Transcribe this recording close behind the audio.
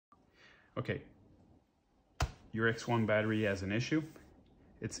Okay, your X1 battery has an issue.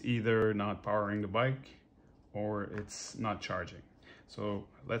 It's either not powering the bike or it's not charging. So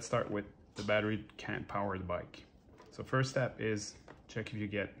let's start with the battery can't power the bike. So first step is check if you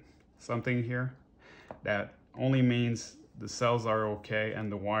get something here. That only means the cells are okay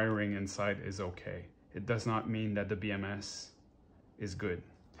and the wiring inside is okay. It does not mean that the BMS is good.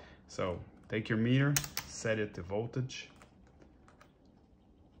 So take your meter, set it to voltage.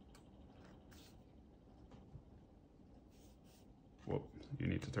 Whoop, you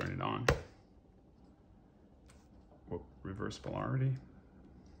need to turn it on. Whoop, reverse polarity.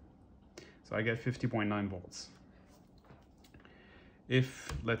 So I get 50.9 volts.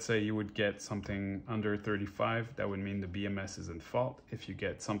 If, let's say, you would get something under 35, that would mean the BMS is in fault. If you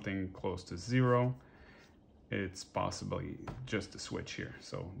get something close to 0, it's possibly just a switch here.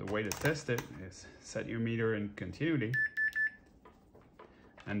 So the way to test it is set your meter in continuity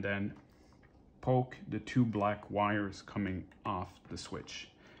and then poke the two black wires coming off the switch.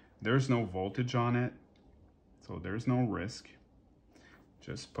 There's no voltage on it, so there's no risk.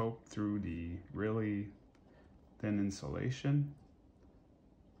 Just poke through the really thin insulation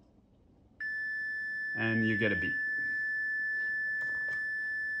and you get a beep.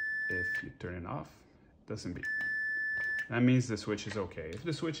 If you turn it off, it doesn't beep. That means the switch is okay. If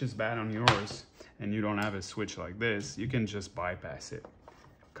the switch is bad on yours and you don't have a switch like this, you can just bypass it.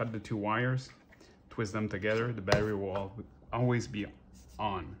 Cut the two wires, twist them together, the battery will always be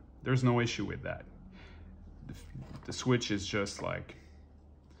on. There's no issue with that. The switch is just like,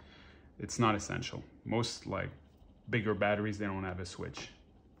 it's not essential. Most like bigger batteries, they don't have a switch.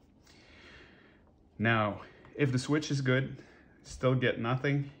 Now, if the switch is good, still get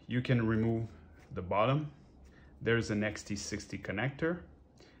nothing, you can remove the bottom. There's an XT60 connector,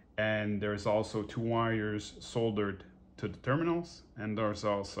 and there's also two wires soldered to the terminals, and there's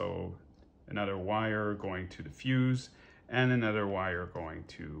also another wire going to the fuse and another wire going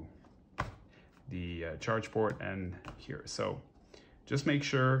to the charge port and here. So just make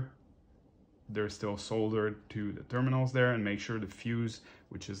sure they're still soldered to the terminals there, and make sure the fuse,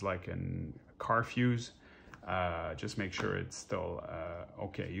 which is like a car fuse, just make sure it's still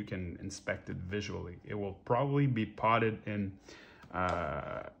okay. You can inspect it visually. It will probably be potted in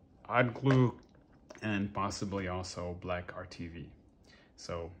hot glue and possibly also black RTV.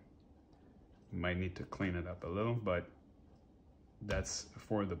 So you might need to clean it up a little, but that's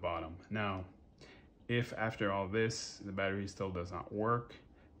for the bottom. Now, if after all this, the battery still does not work,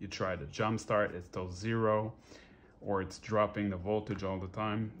 you try to jump start, it's still 0, or it's dropping the voltage all the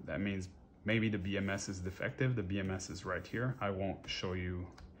time, that means maybe the BMS is defective. The BMS is right here. I won't show you,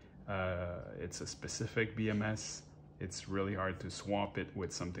 it's a specific BMS. It's really hard to swap it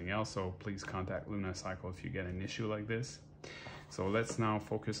with something else, so please contact LunaCycle if you get an issue like this. So let's now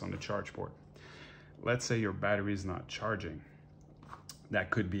focus on the charge port. Let's say your battery is not charging. That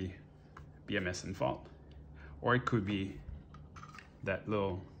could be BMS in fault, or it could be that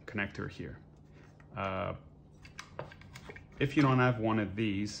little connector here. If you don't have one of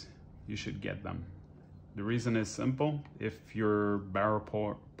these, you should get them. The reason is simple. If your barrel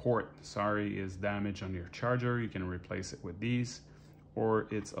port is damaged on your charger, you can replace it with these, or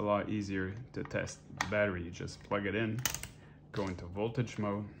it's a lot easier to test the battery. You just plug it in, go into voltage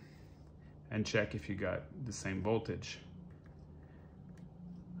mode, and check if you got the same voltage.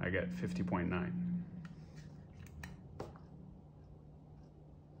 I got 50.9.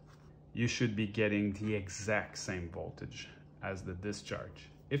 You should be getting the exact same voltage as the discharge.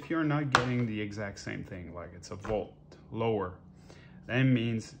 If you're not getting the exact same thing, like it's a volt lower, that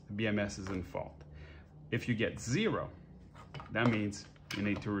means the BMS is in fault. If you get 0, that means you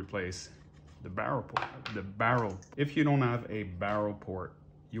need to replace the barrel port. If you don't have a barrel port,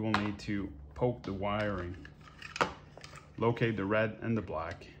 you will need to poke the wiring, locate the red and the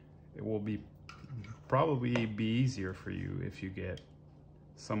black. It will probably be easier for you if you get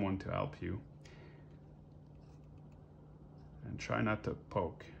someone to help you. And try not to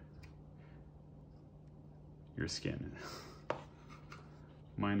poke your skin.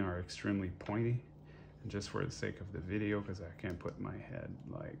 Mine are extremely pointy, and just for the sake of the video, because I can't put my head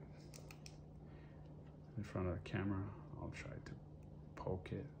like in front of the camera, I'll try to poke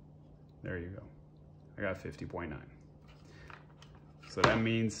it. There you go. I got 50.9. So that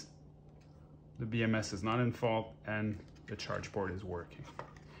means the BMS is not in fault and the charge port is working.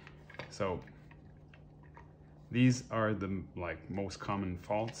 So these are the most common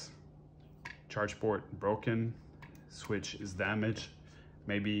faults. Charge port broken, switch is damaged,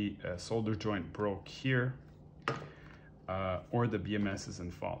 maybe a solder joint broke here, or the BMS is in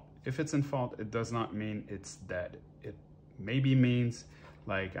fault. If it's in fault, it does not mean it's dead. It maybe means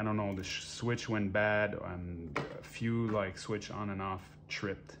like, I don't know, the switch went bad and a few like switch on and off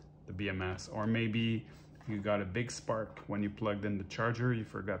tripped the BMS, or maybe you got a big spark when you plugged in the charger. You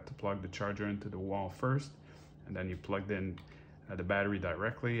forgot to plug the charger into the wall first, and then you plugged in the battery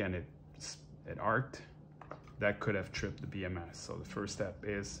directly and it arced. That could have tripped the BMS. So the first step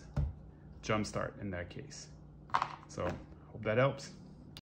is jump start in that case. So hope that helps.